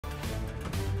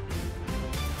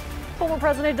Former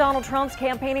President Donald Trump's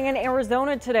campaigning in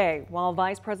Arizona today, while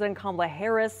Vice President Kamala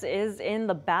Harris is in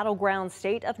the battleground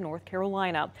state of North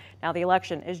Carolina. Now, the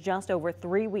election is just over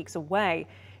 3 weeks away.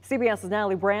 CBS's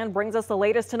Natalie Brand brings us the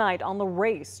latest tonight on the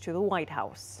race to the White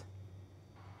House.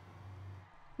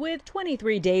 With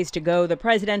 23 days to go, the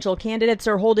presidential candidates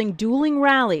are holding dueling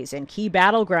rallies in key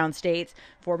battleground states.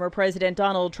 Former President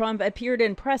Donald Trump appeared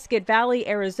in Prescott Valley,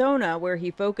 Arizona, where he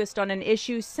focused on an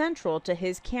issue central to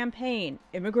his campaign: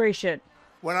 immigration.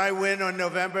 When I win on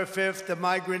November 5th, the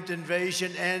migrant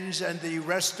invasion ends and the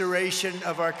restoration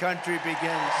of our country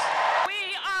begins.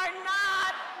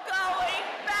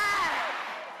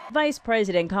 Vice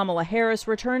President Kamala Harris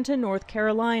returned to North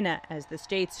Carolina as the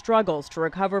state struggles to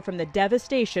recover from the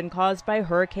devastation caused by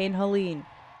Hurricane Helene.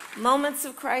 Moments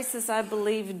of crisis, I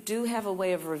believe, do have a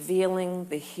way of revealing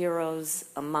the heroes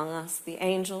among us, the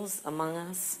angels among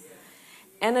us,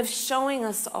 and of showing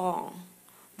us all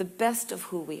the best of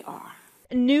who we are.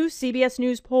 New CBS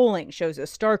News polling shows a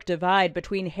stark divide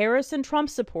between Harris and Trump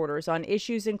supporters on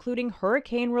issues including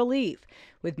hurricane relief,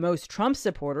 with most Trump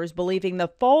supporters believing the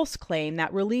false claim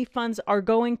that relief funds are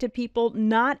going to people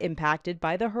not impacted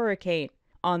by the hurricane.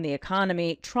 On the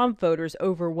economy, Trump voters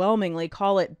overwhelmingly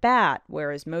call it bad,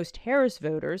 whereas most Harris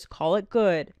voters call it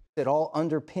good. It all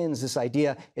underpins this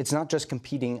idea. It's not just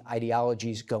competing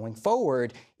ideologies going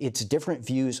forward, it's different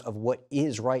views of what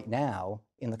is right now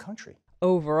in the country.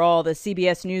 Overall, the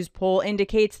CBS News poll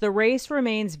indicates the race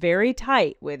remains very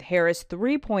tight, with Harris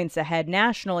 3 points ahead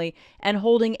nationally and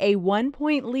holding a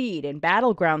 1-point lead in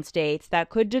battleground states that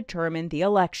could determine the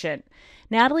election.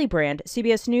 Natalie Brand,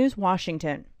 CBS News,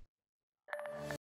 Washington.